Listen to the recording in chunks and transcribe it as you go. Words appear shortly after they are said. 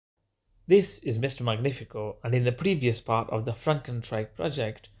This is Mr. Magnifico, and in the previous part of the Franken-trike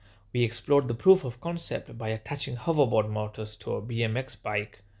project, we explored the proof of concept by attaching hoverboard motors to a BMX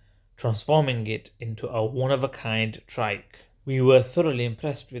bike, transforming it into a one-of-a-kind trike. We were thoroughly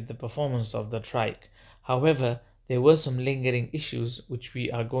impressed with the performance of the trike. However, there were some lingering issues which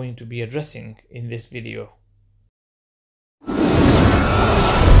we are going to be addressing in this video.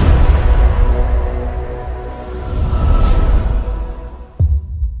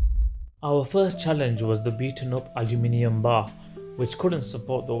 Our first challenge was the beaten up aluminium bar, which couldn't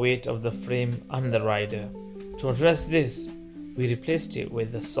support the weight of the frame and the rider. To address this, we replaced it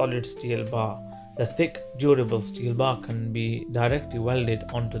with a solid steel bar. The thick, durable steel bar can be directly welded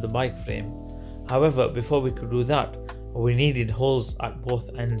onto the bike frame. However, before we could do that, we needed holes at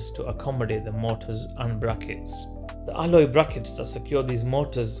both ends to accommodate the motors and brackets. The alloy brackets that secure these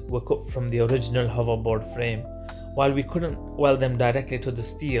motors were cut from the original hoverboard frame. While we couldn't weld them directly to the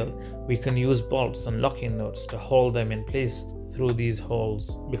steel, we can use bolts and locking nuts to hold them in place through these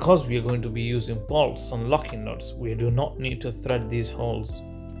holes. Because we are going to be using bolts and locking nuts, we do not need to thread these holes.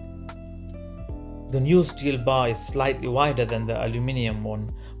 The new steel bar is slightly wider than the aluminium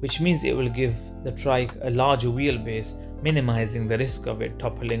one, which means it will give the trike a larger wheelbase, minimizing the risk of it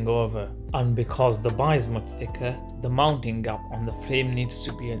toppling over. And because the bar is much thicker, the mounting gap on the frame needs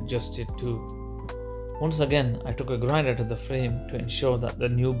to be adjusted too. Once again, I took a grinder to the frame to ensure that the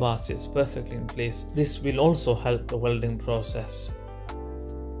new bar sits perfectly in place. This will also help the welding process.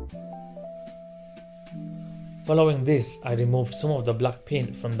 Following this, I removed some of the black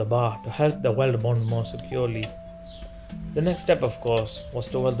paint from the bar to help the weld bond more securely. The next step, of course, was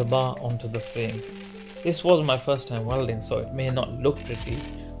to weld the bar onto the frame. This was my first time welding, so it may not look pretty,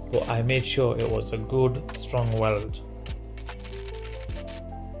 but I made sure it was a good, strong weld.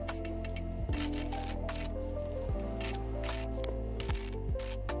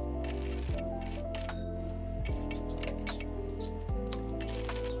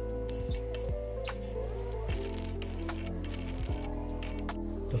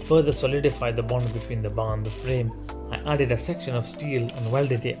 To further solidify the bond between the bar and the frame, I added a section of steel and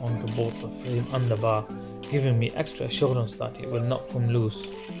welded it onto both the frame and the bar, giving me extra assurance that it will not come loose.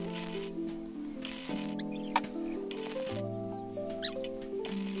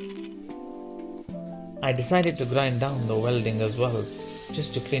 I decided to grind down the welding as well,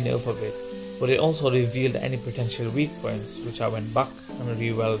 just to clean it up a bit, but it also revealed any potential weak points, which I went back and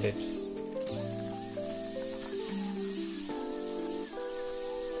re-welded.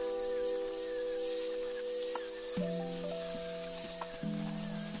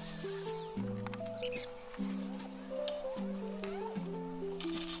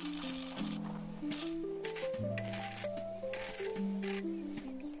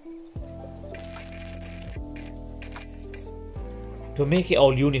 To make it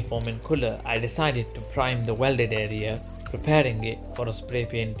all uniform in colour, I decided to prime the welded area, preparing it for a spray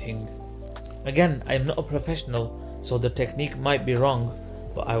painting. Again, I am not a professional, so the technique might be wrong,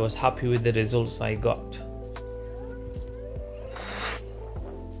 but I was happy with the results I got.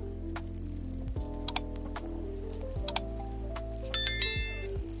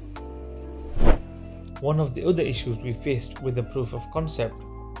 One of the other issues we faced with the proof of concept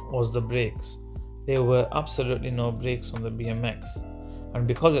was the brakes. There were absolutely no brakes on the BMX, and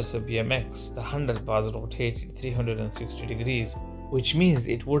because it's a BMX, the handlebars rotate 360 degrees, which means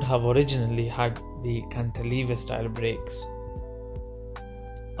it would have originally had the cantilever style brakes.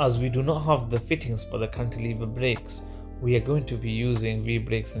 As we do not have the fittings for the cantilever brakes, we are going to be using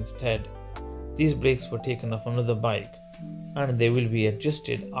V-brakes instead. These brakes were taken off another bike, and they will be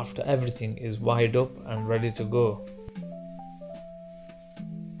adjusted after everything is wired up and ready to go.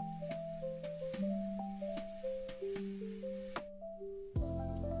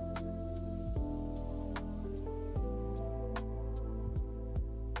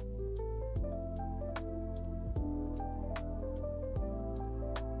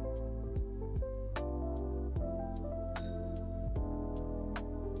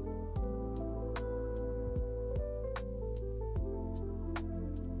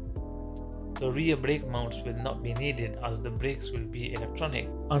 The rear brake mounts will not be needed as the brakes will be electronic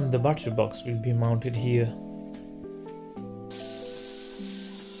and the battery box will be mounted here.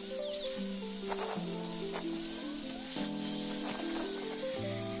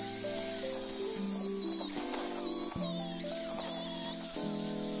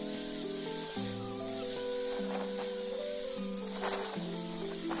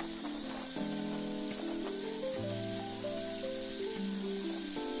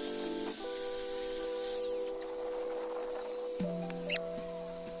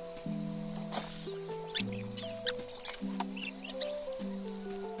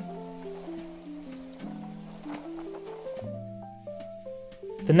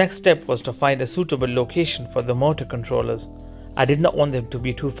 The next step was to find a suitable location for the motor controllers. I did not want them to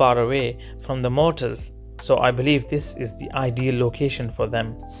be too far away from the motors, so I believe this is the ideal location for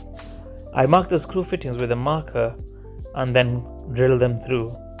them. I marked the screw fittings with a marker and then drilled them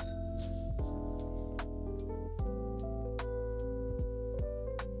through.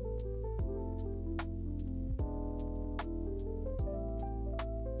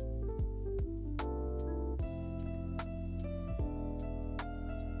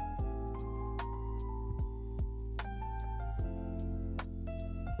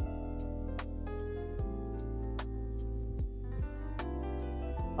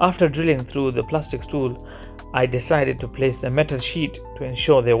 After drilling through the plastic spool, I decided to place a metal sheet to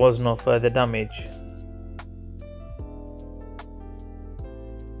ensure there was no further damage.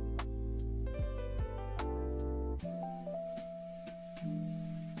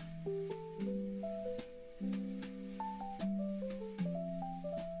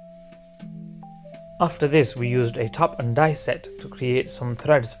 After this, we used a top and die set to create some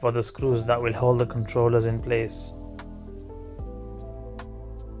threads for the screws that will hold the controllers in place.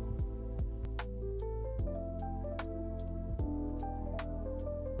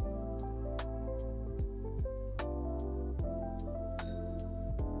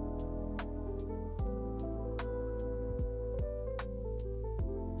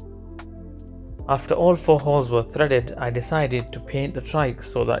 After all 4 holes were threaded, I decided to paint the trike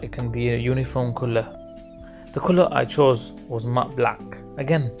so that it can be a uniform colour. The colour I chose was matte black.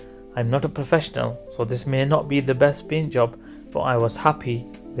 Again, I'm not a professional, so this may not be the best paint job, but I was happy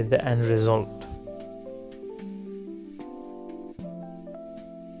with the end result.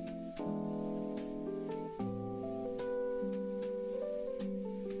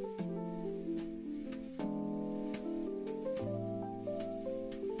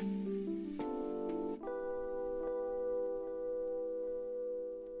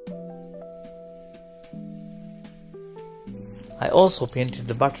 I also painted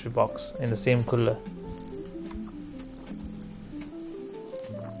the battery box in the same colour.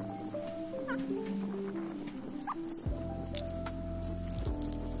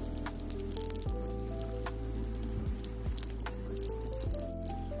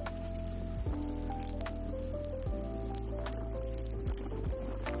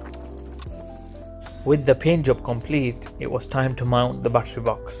 With the paint job complete, it was time to mount the battery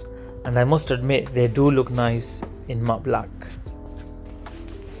box, and I must admit they do look nice in matte black.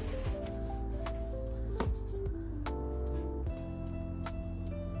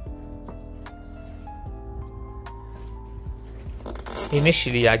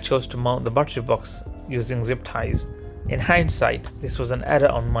 Initially, I chose to mount the battery box using zip ties. In hindsight, this was an error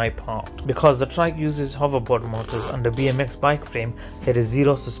on my part. Because the trike uses hoverboard motors and a BMX bike frame, there is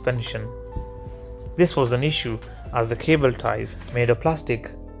zero suspension. This was an issue as the cable ties made of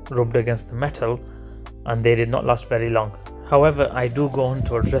plastic rubbed against the metal and they did not last very long. However, I do go on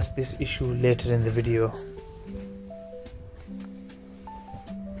to address this issue later in the video.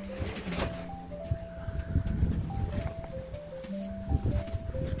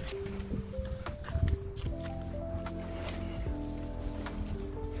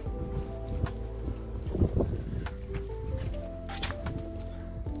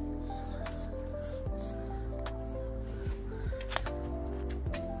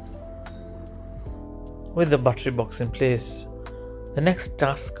 With the battery box in place, the next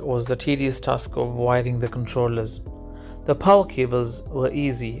task was the tedious task of wiring the controllers. The power cables were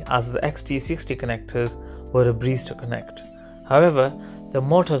easy as the XT60 connectors were a breeze to connect. However, the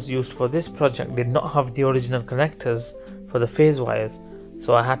motors used for this project did not have the original connectors for the phase wires,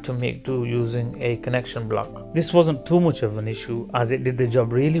 so I had to make do using a connection block. This wasn't too much of an issue as it did the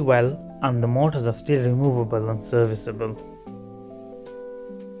job really well and the motors are still removable and serviceable.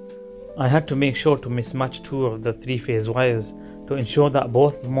 I had to make sure to mismatch 2 of the 3-phase wires to ensure that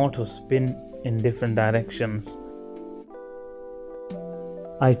both motors spin in different directions.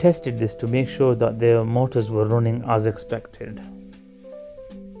 I tested this to make sure that their motors were running as expected.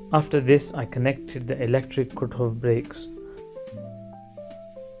 After this, I connected the electric cut-off brakes.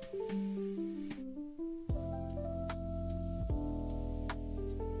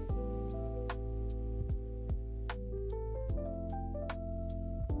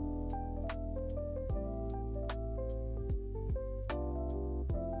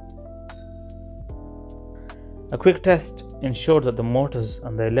 A quick test ensured that the motors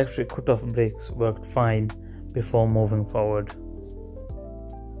and the electric cut-off brakes worked fine before moving forward.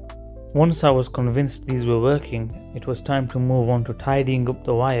 Once I was convinced these were working, it was time to move on to tidying up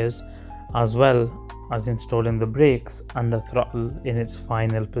the wires as well as installing the brakes and the throttle in its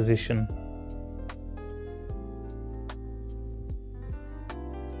final position.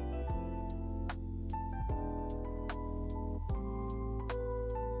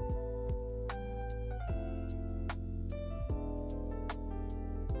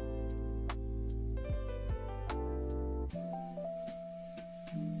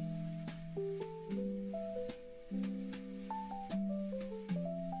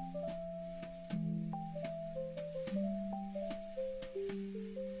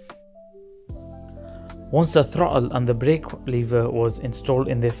 Once the throttle and the brake lever was installed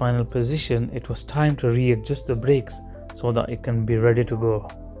in their final position, it was time to readjust the brakes so that it can be ready to go.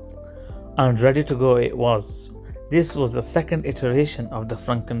 And ready to go it was. This was the second iteration of the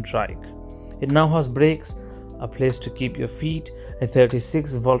Franken-trike. It now has brakes, a place to keep your feet, a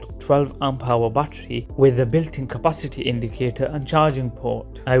 36 volt 12 amp hour battery with a built-in capacity indicator and charging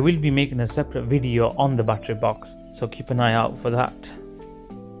port. I will be making a separate video on the battery box, so keep an eye out for that.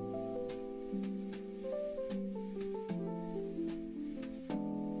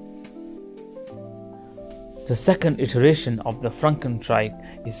 The second iteration of the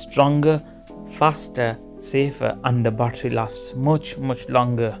Franken-trike is stronger, faster, safer, and the battery lasts much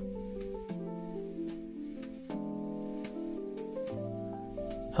longer.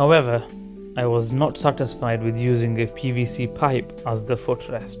 However, I was not satisfied with using a PVC pipe as the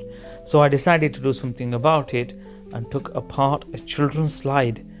footrest, so I decided to do something about it and took apart a children's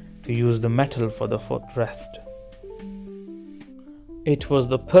slide to use the metal for the footrest. It was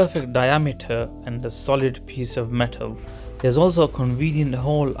the perfect diameter and a solid piece of metal. There's also a convenient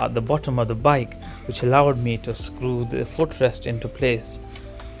hole at the bottom of the bike which allowed me to screw the footrest into place.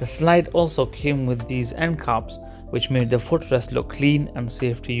 The slide also came with these end caps which made the footrest look clean and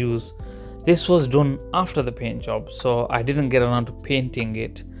safe to use. This was done after the paint job, so I didn't get around to painting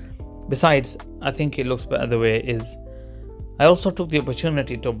it. Besides, I think it looks better the way it is. I also took the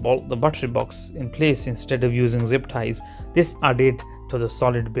opportunity to bolt the battery box in place instead of using zip ties. This added to the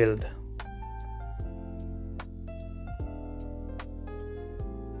solid build.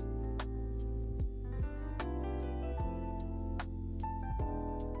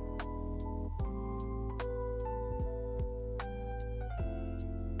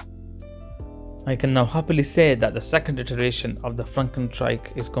 I can now happily say that the second iteration of the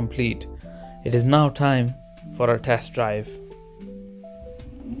Franken-trike is complete. It is now time for a test drive.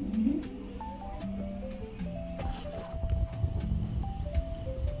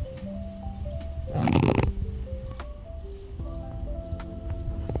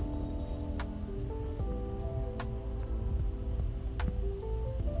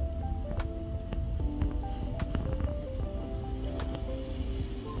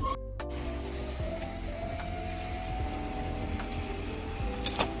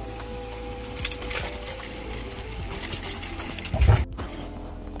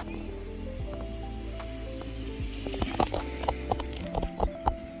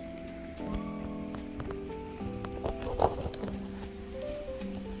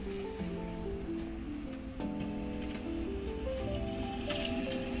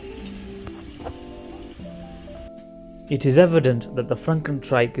 It is evident that the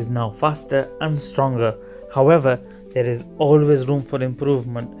Franken-trike is now faster and stronger. However, there is always room for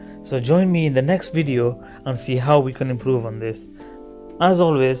improvement. So join me in the next video and see how we can improve on this. As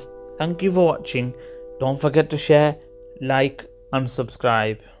always, thank you for watching. Don't forget to share, like and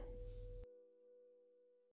subscribe.